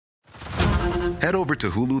Head over to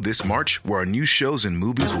Hulu this March, where our new shows and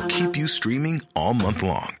movies will keep you streaming all month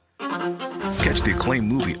long. Catch the acclaimed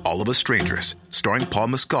movie All of Us Strangers, starring Paul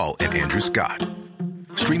Mescal and Andrew Scott.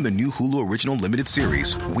 Stream the new Hulu original limited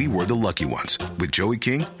series We Were the Lucky Ones with Joey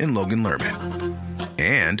King and Logan Lerman.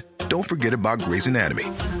 And don't forget about Grey's Anatomy.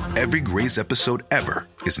 Every Grey's episode ever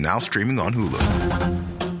is now streaming on Hulu.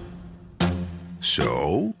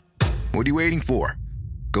 So, what are you waiting for?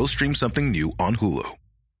 Go stream something new on Hulu.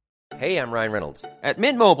 Hey, I'm Ryan Reynolds. At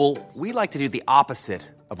Mint Mobile, we like to do the opposite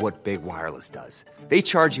of what Big Wireless does. They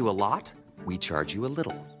charge you a lot, we charge you a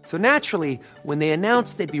little. So naturally, when they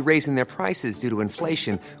announced they'd be raising their prices due to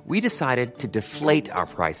inflation, we decided to deflate our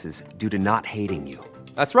prices due to not hating you.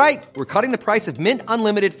 That's right. We're cutting the price of Mint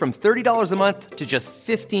Unlimited from $30 a month to just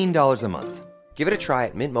 $15 a month. Give it a try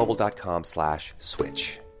at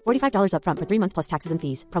mintmobile.com/switch. $45 up front for 3 months plus taxes and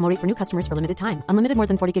fees. Promo rate for new customers for limited time. Unlimited more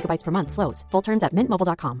than 40 gigabytes per month. Slows full terms at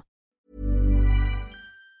mintmobile.com.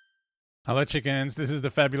 Hello, chickens. This is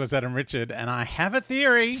the fabulous Adam Richard, and I have a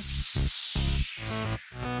theory.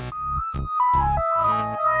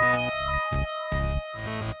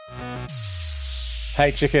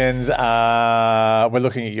 Hey, chickens. We're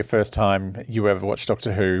looking at your first time you ever watched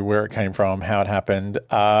Doctor Who, where it came from, how it happened.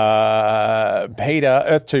 Peter,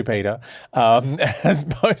 Earth 2 Peter, has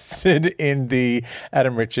posted in the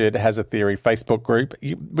Adam Richard Has a Theory Facebook group,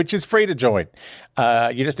 which is free to join.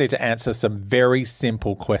 You just need to answer some very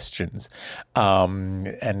simple questions,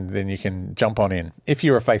 and then you can jump on in. If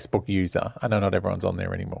you're a Facebook user, I know not everyone's on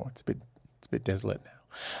there anymore. It's a bit desolate now.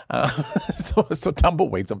 So I saw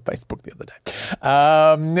tumbleweeds on Facebook the other day.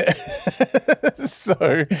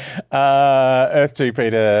 Earth 2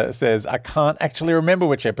 Peter says, I can't actually remember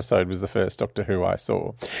which episode was the first Doctor Who I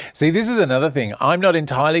saw. See, this is another thing. I'm not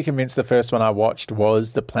entirely convinced the first one I watched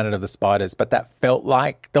was the Planet of the Spiders, but that felt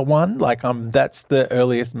like the one. That's the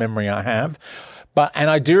earliest memory I have. And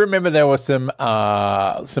I do remember there were some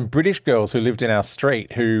British girls who lived in our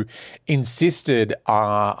street who insisted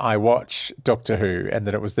I watch Doctor Who and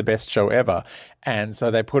that it was the best show ever. And so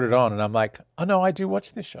they put it on, and I'm like, oh no, I do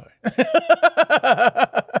watch this show.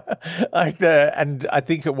 And I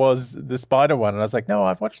think it was the Spider one, and I was like, no,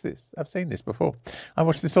 I've watched this. I've seen this before. I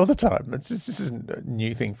watch this all the time. This isn't a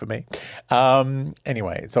new thing for me.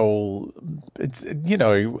 Anyway, it's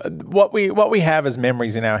what we have as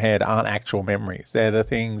memories in our head aren't actual memories. They're the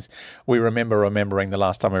things we remember remembering the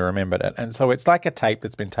last time we remembered it, and so it's like a tape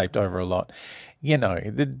that's been taped over a lot.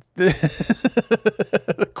 The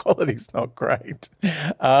quality's not great.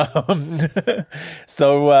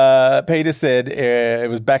 So Peter said it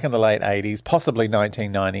was back in the late 80s, possibly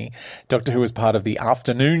 1990. Doctor Who was part of the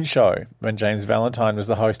afternoon show when James Valentine was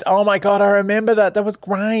the host. Oh my God, I remember that. That was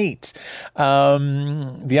great.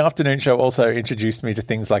 The afternoon show also introduced me to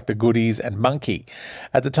things like The Goodies and Monkey.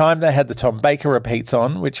 At the time, they had the Tom Baker repeats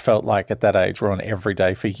on, which felt like at that age were on every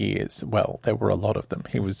day for years. Well, there were a lot of them.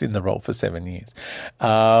 He was in the role for 7 years.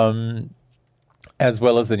 As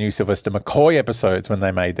well as the new Sylvester McCoy episodes when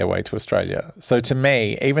they made their way to Australia. So to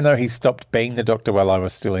me, even though he stopped being the Doctor while I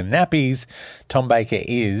was still in nappies, Tom Baker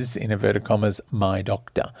is, in inverted commas, my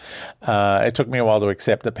Doctor. It took me a while to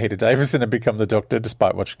accept that Peter Davison had become the Doctor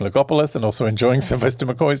despite watching Logopolis and also enjoying Sylvester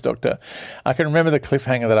McCoy's Doctor. I can remember the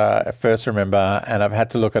cliffhanger that I first remember, and I've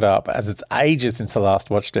had to look it up as it's ages since I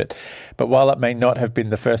last watched it. But while it may not have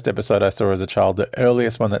been the first episode I saw as a child, the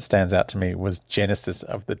earliest one that stands out to me was Genesis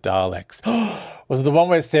of the Daleks. Was it the one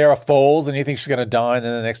where Sarah falls and you think she's going to die, and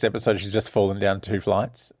then the next episode she's just fallen down 2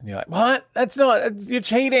 flights? And you're like, what? You're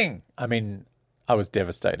cheating. I mean, I was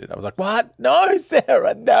devastated. I was like, what? No,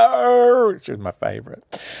 Sarah, no. She was my favourite.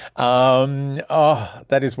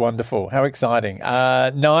 That is wonderful. How exciting.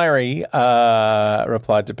 Nairi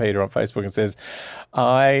replied to Peter on Facebook and says,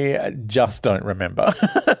 I just don't remember.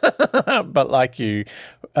 But like you,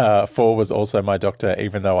 4 was also my Doctor,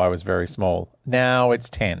 even though I was very small. Now it's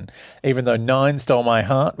 10, even though 9 stole my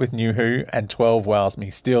heart with New Who and 12 wows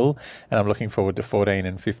me still, and I'm looking forward to 14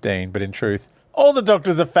 and 15. But in truth, all the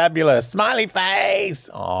Doctors are fabulous. Smiley face.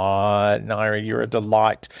 Oh, Nairi, you're a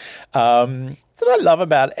delight. That's what I love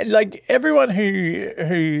about it. Like, everyone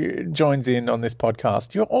who joins in on this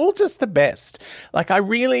podcast, you're all just the best. Like, I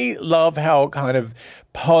really love how kind of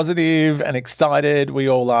positive and excited we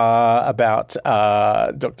all are about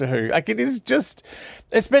Doctor Who. Like, it is just,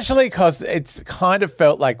 especially because it's kind of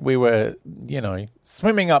felt like we were,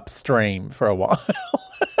 swimming upstream for a while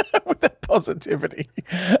with that positivity.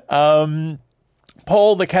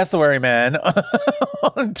 Paul, the Cassowary Man,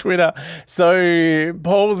 on Twitter. So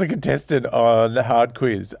Paul was a contestant on the Hard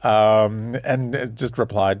Quiz and just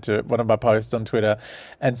replied to one of my posts on Twitter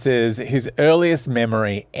and says his earliest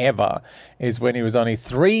memory ever is when he was only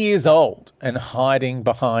 3 years old and hiding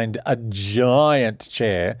behind a giant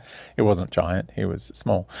chair. It wasn't giant, he was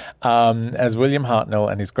small. As William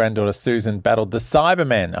Hartnell and his granddaughter Susan battled the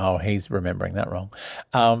Cybermen. Oh, he's remembering that wrong.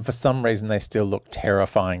 For some reason, they still look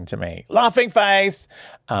terrifying to me. Laughing face!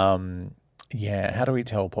 Yeah, how do we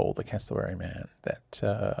tell Paul, the cassowary man,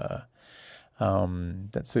 that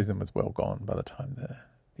Susan was well gone by the time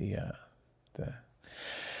the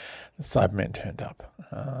Cybermen turned up?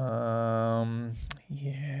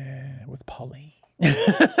 Yeah, it was Polly.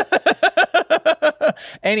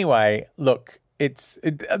 Anyway, look, this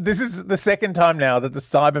is the second time now that the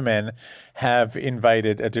Cybermen have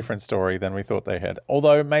invaded a different story than we thought they had.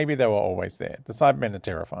 Although maybe they were always there. The Cybermen are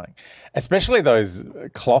terrifying, especially those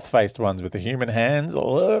cloth-faced ones with the human hands.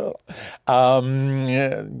 Yeah,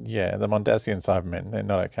 the Mondasian Cybermen, they're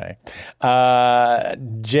not okay.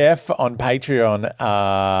 Jeff on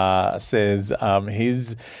Patreon says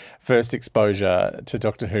his first exposure to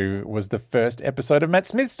Doctor Who was the first episode of Matt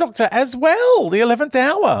Smith's Doctor as well, the 11th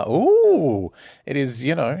hour. Ooh, it is,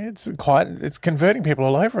 it's converting people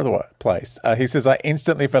all over the place. He says, I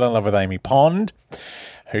instantly fell in love with Amy Pond.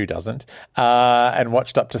 Who doesn't? And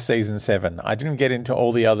watched up to season 7. I didn't get into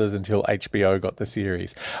all the others until HBO got the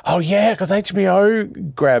series. Oh, yeah, because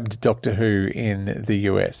HBO grabbed Doctor Who in the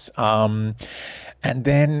US. And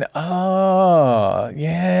then,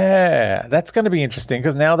 yeah, that's going to be interesting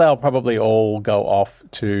because now they'll probably all go off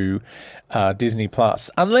to Disney Plus,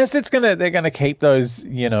 unless they're going to keep those,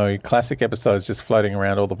 classic episodes just floating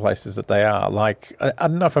around all the places that they are. Like, I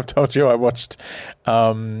don't know if I've told you, I watched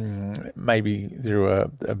maybe through a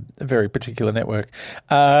very particular network.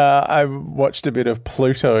 I watched a bit of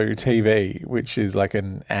Pluto TV, which is like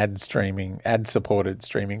an ad-supported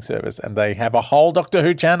streaming service, and they have a whole Doctor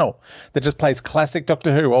Who channel that just plays classic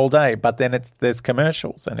Doctor Who all day, but then there's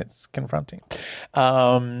commercials and it's confronting.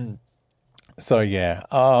 So yeah,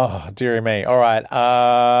 oh dearie me. All right,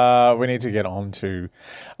 we need to get on to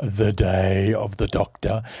the day of the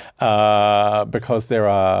Doctor because there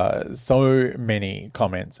are so many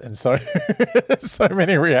comments and so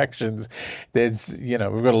many reactions. There's we've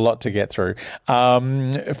got a lot to get through.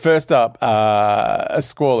 First up, a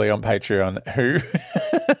Squally on Patreon who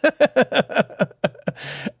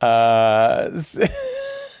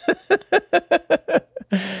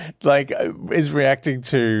is reacting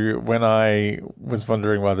to when I was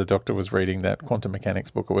wondering why the Doctor was reading that quantum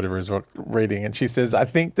mechanics book or whatever he was reading, and she says, I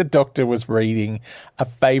think the Doctor was reading a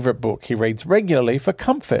favourite book he reads regularly for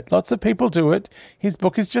comfort. Lots of people do it. His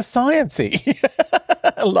book is just sciencey.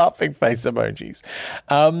 Laughing face emojis.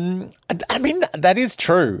 I mean, that is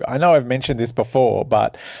true. I know I've mentioned this before,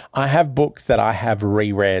 but I have books that I have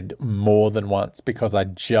reread more than once because I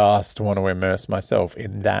just want to immerse myself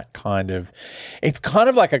in that kind of... It's kind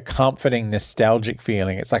of like a comforting, nostalgic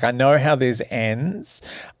feeling. It's like I know how this ends.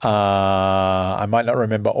 I might not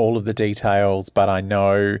remember all of the details, but I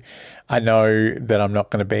know that I'm not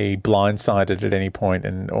going to be blindsided at any point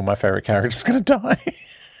and all my favourite characters are going to die.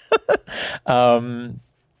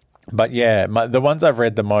 But yeah, the ones I've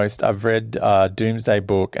read the most, I've read Doomsday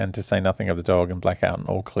Book and To Say Nothing of the Dog and Blackout and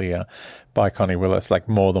All Clear by Connie Willis, like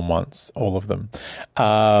more than once, all of them.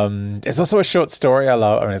 There's also a short story I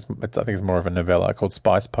love. I mean, I think it's more of a novella called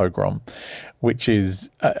Spice Pogrom, which is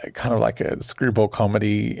kind of like a screwball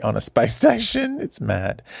comedy on a space station. It's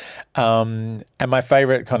mad. And my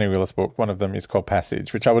favourite Connie Willis book, one of them is called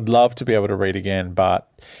Passage, which I would love to be able to read again, but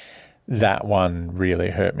that one really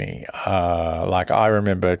hurt me. I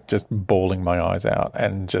remember just bawling my eyes out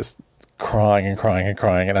and just crying and crying and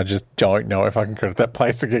crying, and I just don't know if I can go to that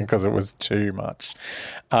place again because it was too much.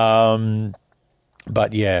 But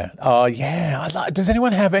yeah, does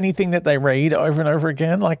anyone have anything that they read over and over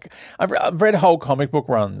again? Like I've read whole comic book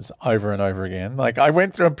runs over and over again. Like I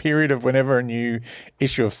went through a period of whenever a new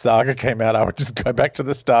issue of Saga came out, I would just go back to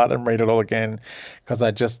the start and read it all again because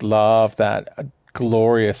I just love that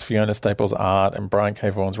glorious Fiona Staples art and Brian K.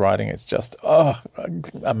 Vaughan's writing. It's just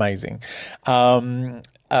amazing. But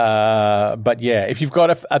yeah, if you've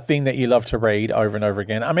got a thing that you love to read over and over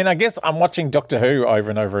again, I mean, I guess I'm watching Doctor Who over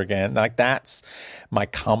and over again. Like that's my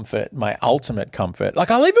comfort, my ultimate comfort.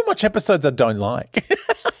 Like I'll even watch episodes I don't like.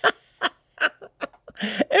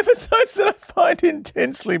 Episodes that I find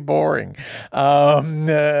intensely boring.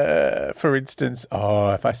 For instance,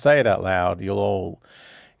 if I say it out loud, you'll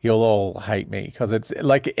all hate me because it's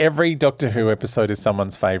like every Doctor Who episode is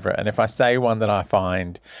someone's favourite. And if I say one that I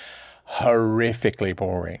find horrifically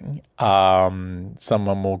boring,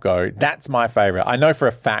 someone will go, that's my favourite. I know for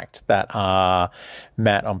a fact that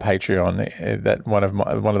Matt on Patreon, that one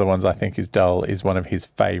of the ones I think is dull is one of his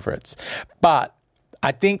favourites. But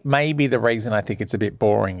I think maybe the reason I think it's a bit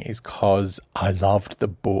boring is because I loved the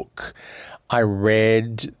book. I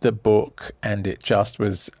read the book and it just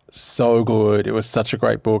was so good. It was such a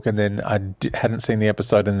great book. And then I hadn't seen the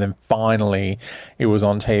episode. And then finally it was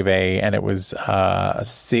on TV and it was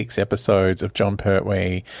 6 episodes of Jon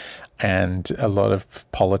Pertwee and a lot of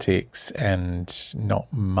politics and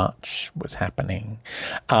not much was happening.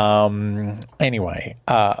 Anyway,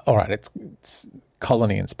 all right, it's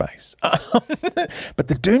colony in space. But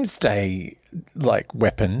the Doomsday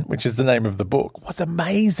weapon, which is the name of the book, was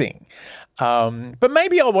amazing. But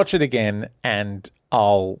maybe I'll watch it again and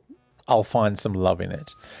I'll find some love in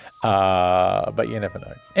it. But you never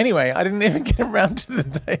know. Anyway, I didn't even get around to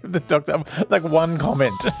the Day of the Doctor. One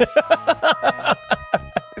comment.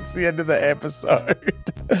 It's the end of the episode.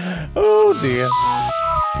 Oh dear.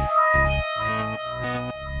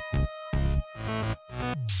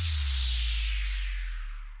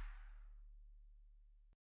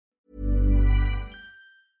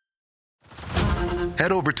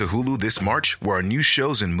 Head over to Hulu this March, where our new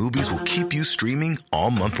shows and movies will keep you streaming all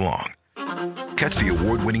month long. Catch the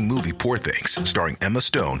award-winning movie Poor Things, starring Emma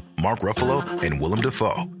Stone, Mark Ruffalo, and Willem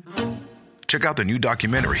Dafoe. Check out the new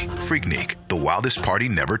documentary, Freaknik, The Wildest Party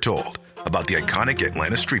Never Told, about the iconic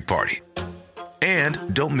Atlanta Street Party.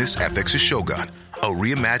 And don't miss FX's Shogun, a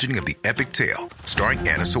reimagining of the epic tale, starring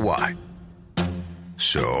Anna Sawai.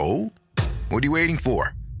 So, what are you waiting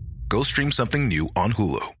for? Go stream something new on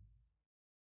Hulu.